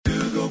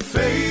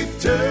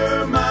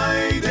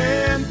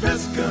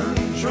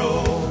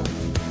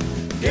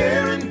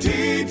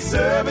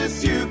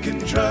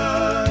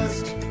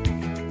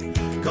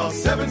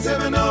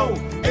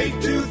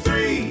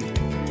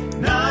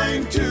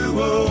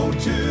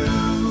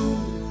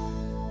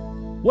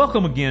970-823-9202.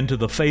 Welcome again to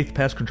the Faith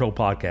Pest Control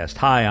Podcast.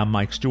 Hi, I'm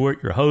Mike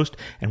Stewart, your host,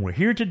 and we're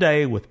here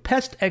today with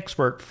pest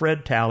expert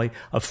Fred Talley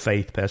of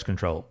Faith Pest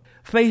Control.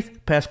 Faith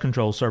Pest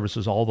Control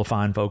services all the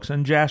fine folks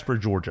in Jasper,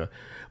 Georgia,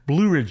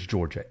 Blue Ridge,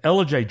 Georgia,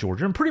 Ellijay,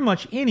 Georgia, and pretty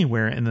much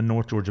anywhere in the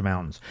North Georgia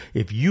mountains.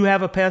 If you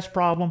have a pest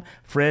problem,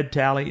 Fred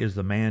Talley is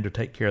the man to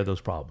take care of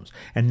those problems.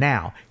 And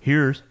now,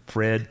 here's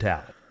Fred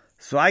Talley.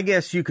 So I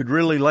guess you could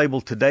really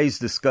label today's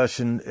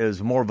discussion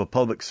as more of a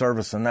public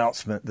service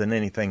announcement than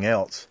anything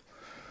else.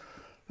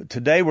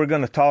 Today we're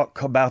going to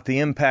talk about the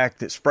impact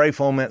that spray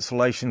foam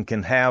insulation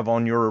can have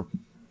on your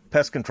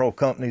pest control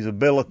company's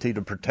ability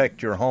to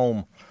protect your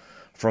home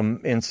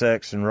from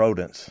insects and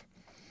rodents,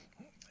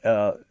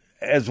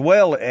 as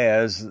well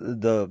as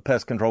the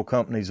pest control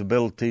company's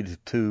ability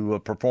to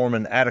perform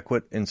an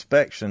adequate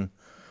inspection,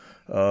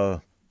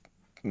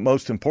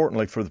 most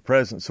importantly for the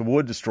presence of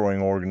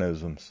wood-destroying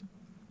organisms.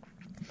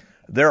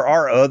 There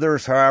are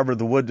others, however,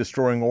 the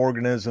wood-destroying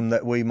organism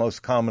that we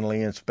most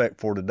commonly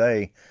inspect for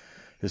today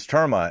is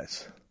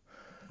termites.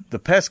 The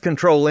pest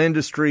control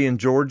industry in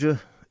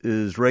Georgia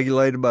is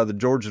regulated by the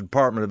Georgia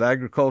Department of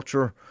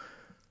Agriculture,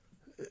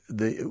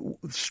 the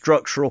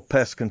Structural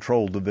Pest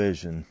Control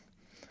Division.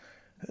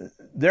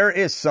 There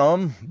is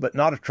some, but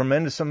not a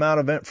tremendous amount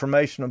of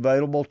information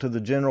available to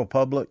the general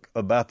public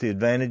about the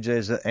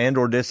advantages and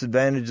or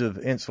disadvantages of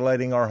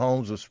insulating our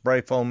homes with spray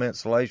foam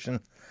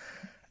insulation.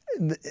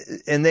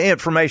 And the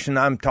information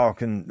I'm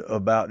talking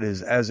about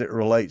is as it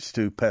relates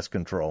to pest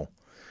control.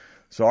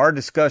 So our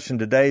discussion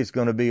today is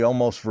going to be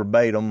almost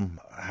verbatim.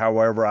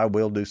 However, I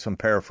will do some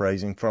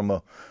paraphrasing from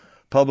a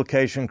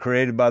publication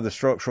created by the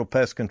Structural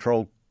Pest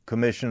Control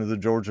Commission of the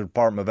Georgia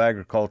Department of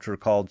Agriculture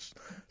called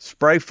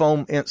Spray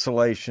Foam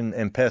Insulation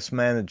and Pest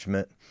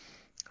Management,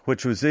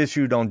 which was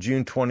issued on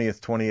June 20th,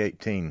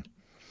 2018.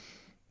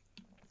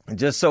 And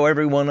just so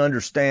everyone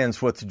understands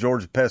what the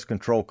Georgia Pest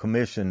Control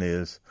Commission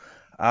is,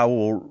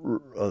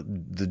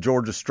 the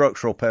Georgia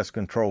Structural Pest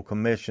Control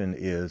Commission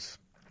is.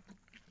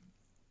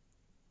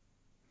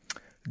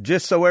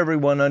 Just so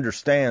everyone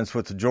understands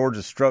what the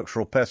Georgia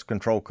Structural Pest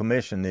Control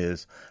Commission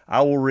is,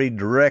 I will read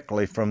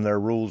directly from their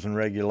rules and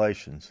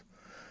regulations.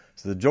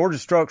 So the Georgia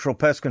Structural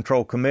Pest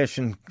Control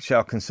Commission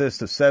shall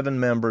consist of 7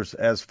 members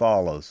as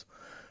follows: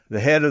 the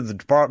head of the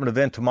Department of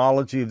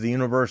Entomology of the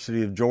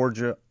University of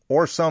Georgia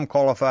or some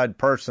qualified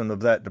person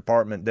of that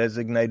department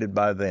designated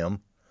by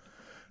them,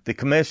 the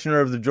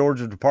Commissioner of the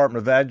Georgia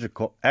Department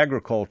of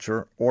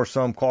Agriculture or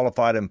some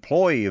qualified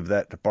employee of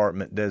that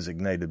department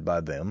designated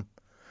by them,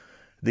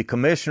 the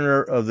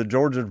Commissioner of the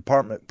Georgia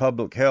Department of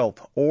Public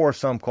Health or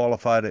some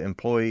qualified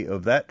employee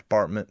of that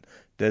department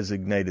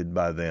designated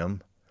by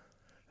them,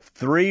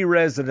 3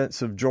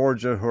 residents of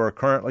Georgia who are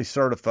currently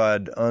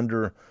certified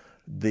under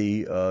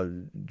the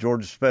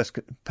Georgia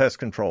Pest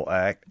Control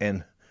Act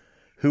and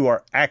who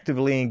are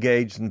actively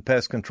engaged in the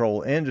pest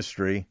control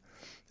industry,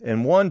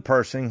 and 1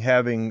 person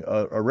having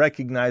a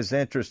recognized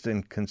interest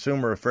in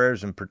consumer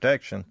affairs and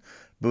protection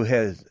who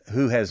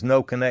has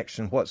no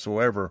connection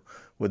whatsoever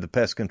with the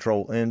pest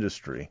control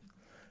industry.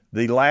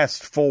 The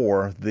last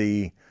 4,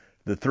 the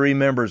 3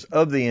 members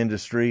of the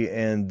industry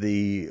and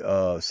the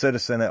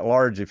citizen at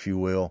large, if you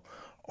will,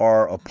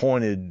 are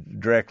appointed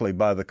directly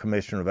by the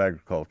Commissioner of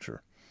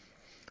Agriculture.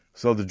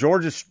 So the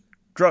Georgia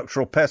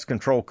Structural Pest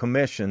Control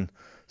Commission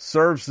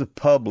serves the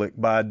public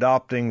by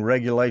adopting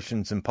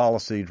regulations and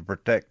policy to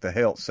protect the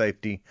health,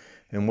 safety,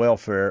 and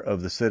welfare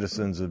of the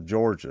citizens of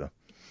Georgia.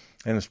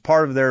 And as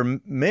part of their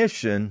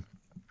mission,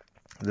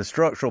 the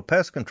Structural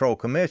Pest Control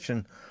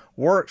Commission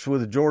works with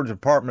the Georgia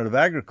Department of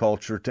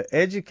Agriculture to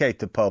educate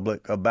the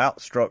public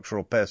about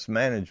structural pest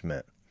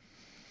management.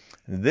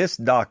 This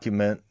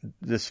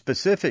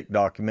specific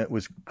document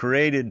was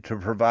created to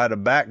provide a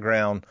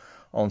background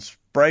on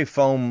spray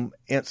foam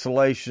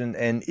insulation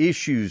and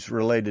issues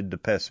related to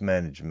pest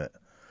management.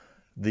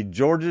 The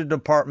Georgia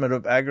Department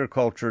of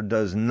Agriculture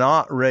does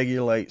not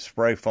regulate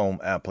spray foam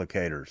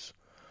applicators.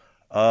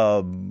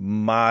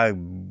 My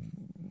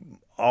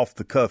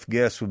off-the-cuff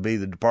guess would be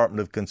the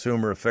Department of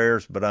Consumer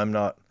Affairs, but I'm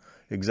not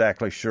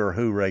exactly sure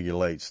who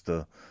regulates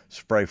the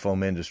spray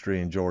foam industry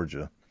in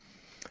Georgia.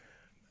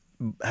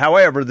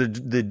 However, the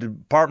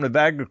Department of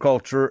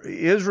Agriculture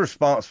is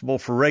responsible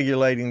for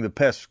regulating the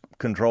pest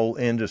control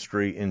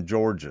industry in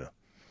Georgia.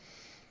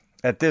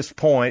 At this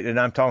point, and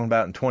I'm talking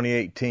about in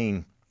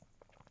 2018,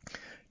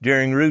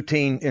 during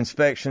routine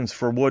inspections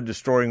for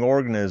wood-destroying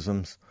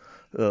organisms,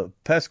 the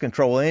pest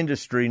control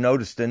industry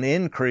noticed an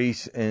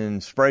increase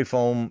in spray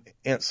foam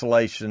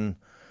insulation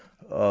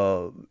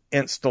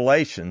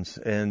installations,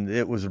 and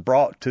it was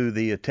brought to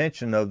the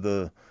attention of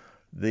the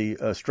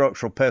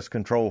Structural Pest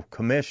Control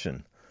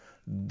Commission.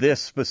 This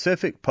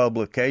specific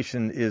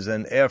publication is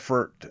an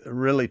effort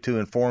really to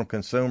inform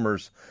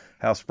consumers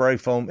how spray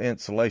foam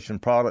insulation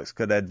products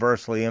could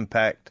adversely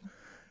impact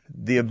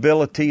the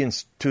ability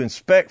to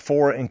inspect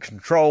for and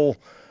control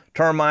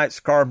termites,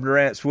 carpenter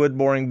ants,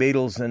 wood-boring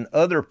beetles, and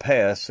other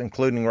pests,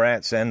 including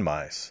rats and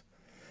mice.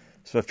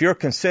 So if you're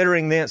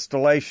considering the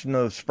installation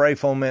of spray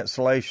foam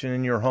insulation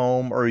in your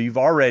home, or you've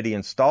already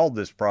installed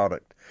this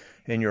product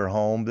in your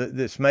home,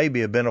 this may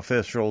be a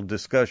beneficial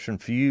discussion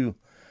for you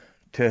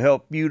to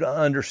help you to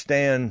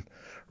understand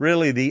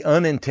really the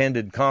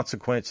unintended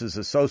consequences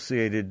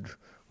associated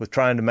with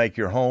trying to make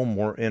your home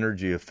more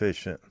energy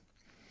efficient.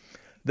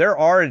 There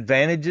are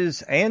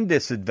advantages and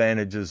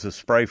disadvantages of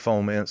spray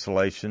foam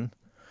insulation.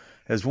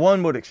 As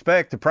one would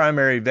expect, the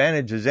primary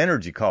advantage is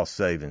energy cost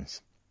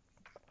savings.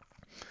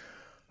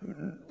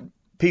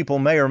 People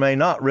may or may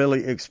not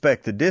really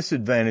expect the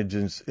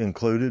disadvantages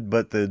included,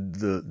 but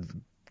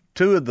the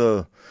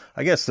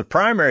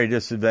primary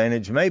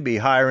disadvantage may be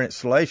higher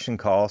installation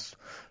costs,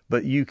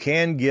 but you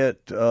can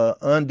get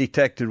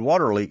undetected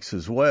water leaks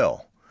as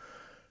well.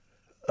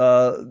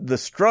 The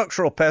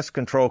Structural Pest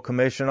Control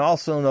Commission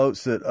also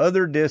notes that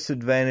other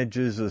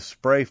disadvantages of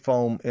spray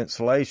foam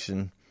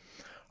insulation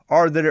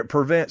are that it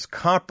prevents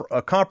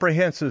a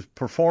comprehensive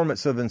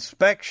performance of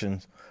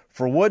inspections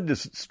for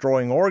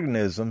wood-destroying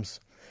organisms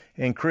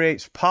and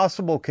creates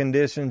possible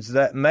conditions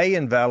that may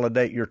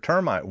invalidate your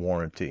termite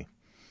warranty.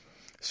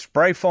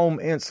 Spray foam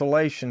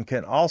insulation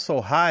can also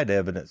hide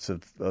evidence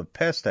of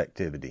pest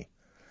activity.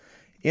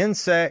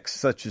 Insects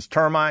such as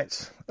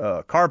termites,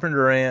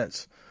 carpenter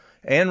ants,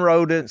 and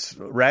rodents,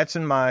 rats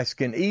and mice,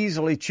 can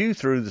easily chew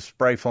through the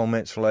spray foam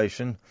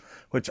insulation,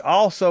 which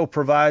also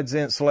provides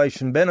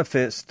insulation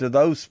benefits to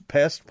those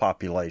pest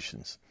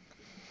populations.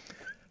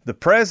 The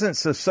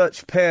presence of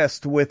such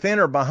pests within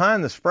or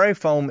behind the spray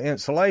foam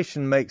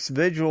insulation makes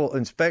visual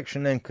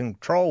inspection and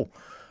control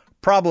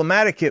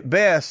problematic at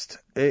best,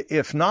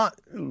 if not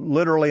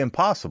literally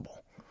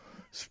impossible.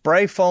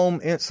 Spray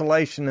foam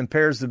insulation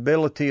impairs the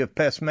ability of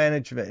pest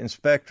management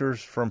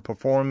inspectors from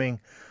performing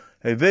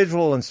a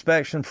visual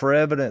inspection for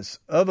evidence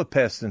of a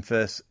pest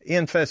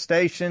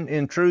infestation,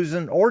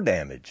 intrusion, or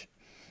damage.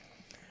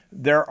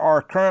 There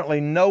are currently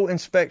no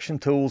inspection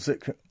tools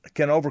that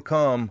can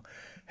overcome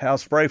how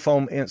spray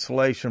foam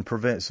insulation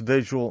prevents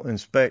visual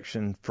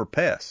inspection for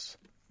pests.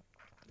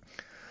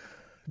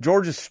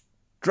 Georgia's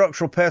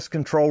structural pest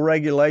control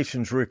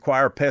regulations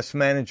require pest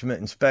management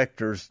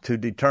inspectors to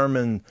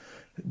determine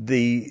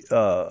the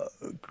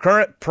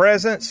current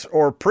presence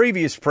or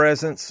previous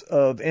presence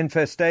of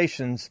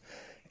infestations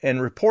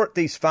and report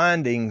these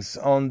findings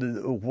on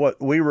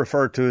what we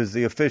refer to as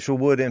the official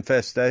wood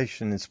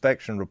infestation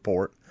inspection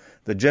report.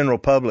 The general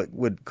public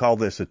would call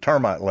this a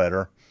termite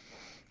letter.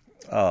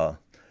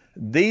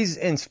 These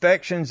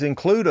inspections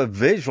include a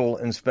visual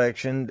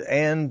inspection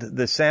and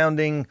the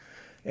sounding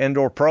and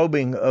or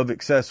probing of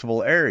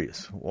accessible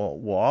areas.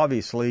 Well,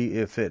 obviously,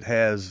 if it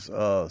has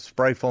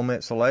spray foam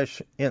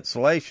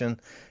insulation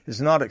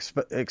is not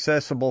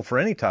accessible for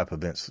any type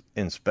of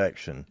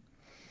inspection.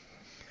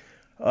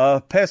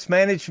 Pest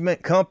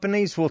management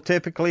companies will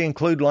typically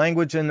include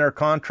language in their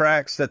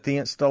contracts that the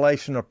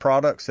installation of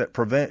products that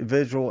prevent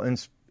visual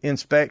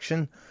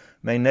inspection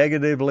may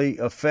negatively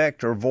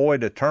affect or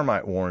void a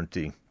termite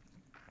warranty.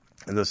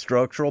 The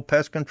Structural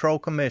Pest Control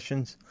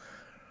Commission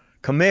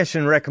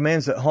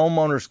recommends that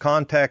homeowners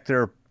contact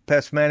their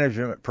pest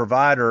management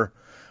provider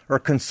or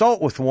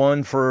consult with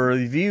one for a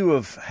review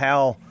of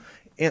how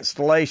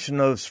installation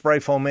of spray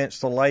foam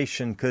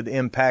insulation could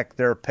impact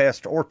their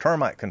pest or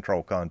termite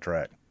control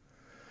contract.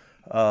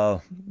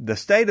 The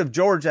state of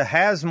Georgia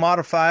has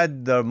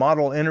modified the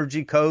Model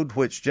Energy Code,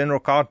 which general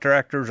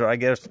contractors, or I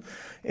guess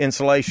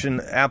insulation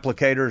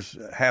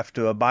applicators, have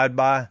to abide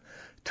by,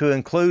 to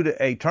include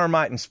a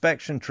termite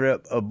inspection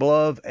trip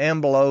above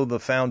and below the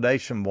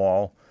foundation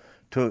wall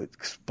to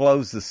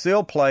expose the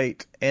sill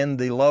plate and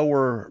the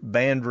lower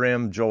band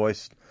rim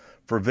joist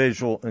for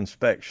visual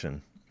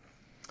inspection.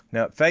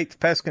 Now, at Faith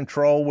Pest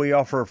Control, we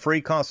offer a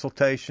free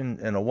consultation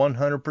and a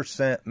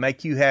 100%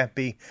 make you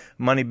happy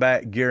money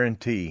back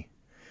guarantee.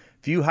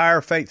 If you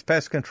hire Faith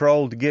Pest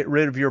Control to get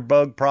rid of your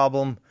bug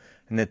problem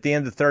and at the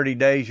end of 30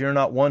 days you're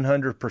not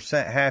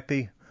 100%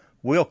 happy,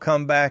 we'll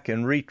come back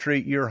and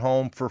retreat your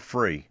home for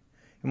free.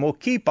 And we'll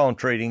keep on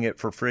treating it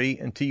for free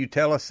until you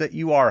tell us that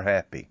you are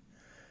happy.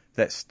 If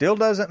that still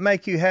doesn't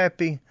make you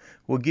happy,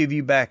 we'll give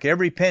you back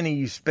every penny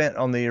you spent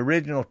on the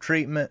original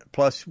treatment,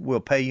 plus we'll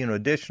pay you an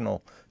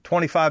additional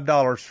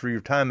 $25 for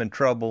your time and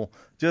trouble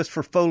just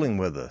for fooling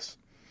with us.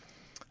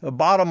 The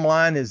bottom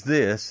line is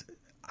this: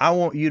 I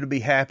want you to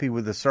be happy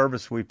with the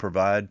service we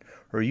provide,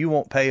 or you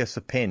won't pay us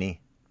a penny,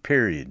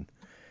 period.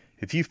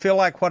 If you feel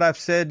like what I've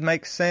said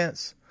makes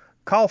sense,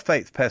 call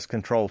Faith Pest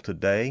Control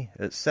today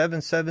at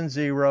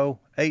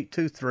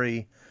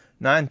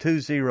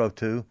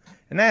 770-823-9202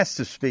 and ask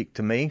to speak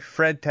to me,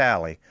 Fred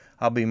Talley.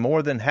 I'll be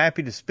more than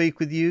happy to speak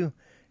with you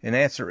and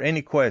answer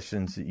any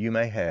questions that you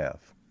may have.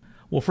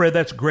 Well, Fred,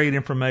 that's great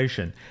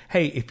information.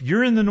 Hey, if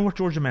you're in the North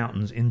Georgia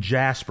mountains, in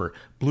Jasper,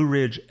 Blue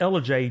Ridge,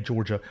 Ellijay,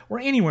 Georgia, or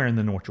anywhere in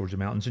the North Georgia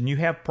mountains, and you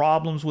have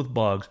problems with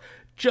bugs,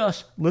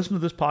 Just listen to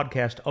this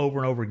podcast over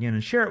and over again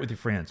and share it with your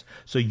friends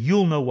so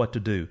you'll know what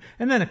to do.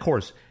 And then, of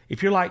course,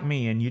 if you're like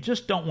me and you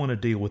just don't want to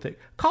deal with it,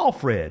 call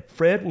Fred.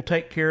 Fred will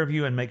take care of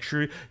you and make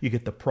sure you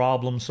get the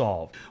problem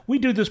solved. We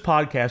do this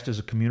podcast as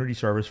a community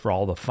service for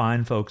all the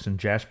fine folks in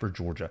Jasper,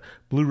 Georgia,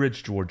 Blue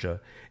Ridge, Georgia,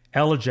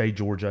 Ellijay,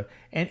 Georgia,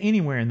 and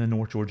anywhere in the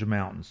North Georgia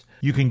mountains.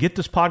 You can get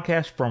this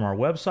podcast from our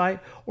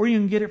website, or you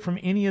can get it from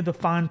any of the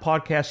fine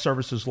podcast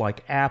services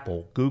like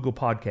Apple, Google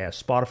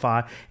Podcasts,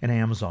 Spotify, and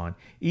Amazon.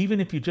 Even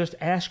if you just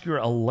ask your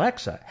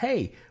Alexa,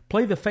 hey,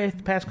 play the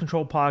Faith Pest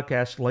Control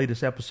Podcast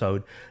latest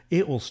episode,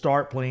 it will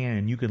start playing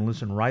and you can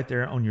listen right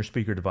there on your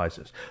speaker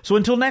devices. So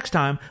until next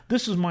time,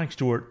 this is Mike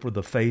Stewart for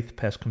the Faith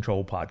Pest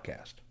Control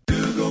Podcast.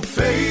 Google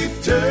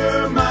Faith,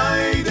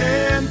 termite,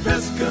 and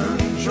pest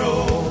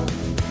control.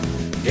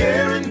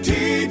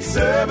 Guaranteed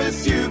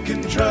service you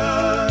can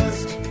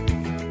trust.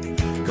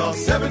 Call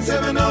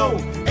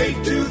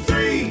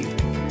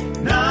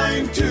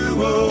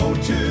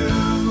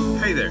 770-823-9202.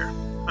 Hey there,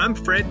 I'm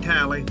Fred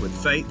Talley with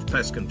Faith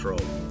Pest Control.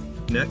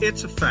 Now,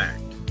 it's a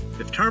fact.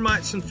 If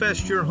termites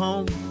infest your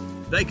home,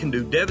 they can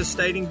do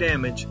devastating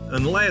damage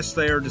unless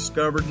they are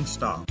discovered and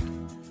stopped.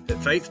 At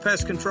Faith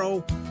Pest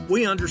Control,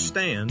 we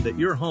understand that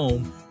your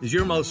home is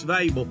your most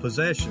valuable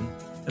possession,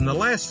 and the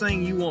last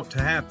thing you want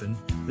to happen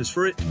is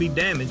for it to be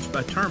damaged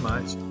by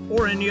termites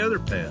or any other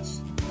pests.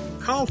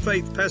 Call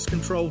Faith Pest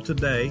Control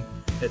today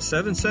at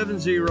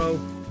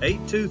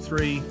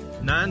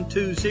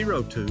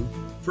 770-823-9202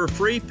 for a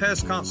free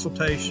pest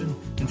consultation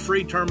and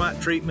free termite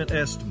treatment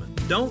estimate.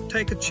 Don't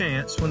take a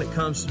chance when it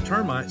comes to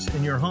termites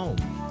in your home.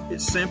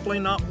 It's simply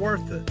not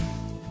worth it.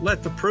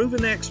 Let the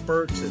proven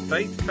experts at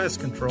Faith Pest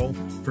Control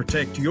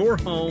protect your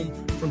home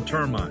from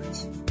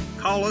termites.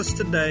 Call us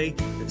today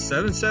at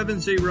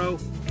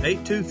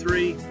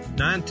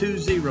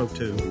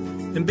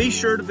 770-823-9202 and be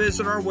sure to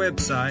visit our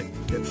website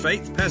at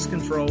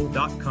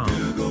faithpestcontrol.com.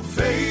 Google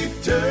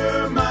Faith,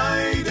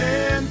 termite,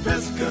 and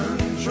pest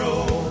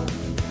control.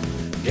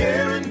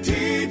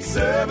 Guaranteed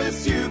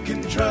service you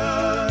can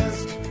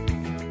trust.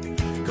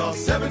 Call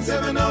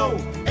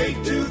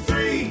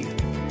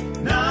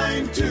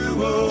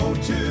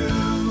 770-823-9202.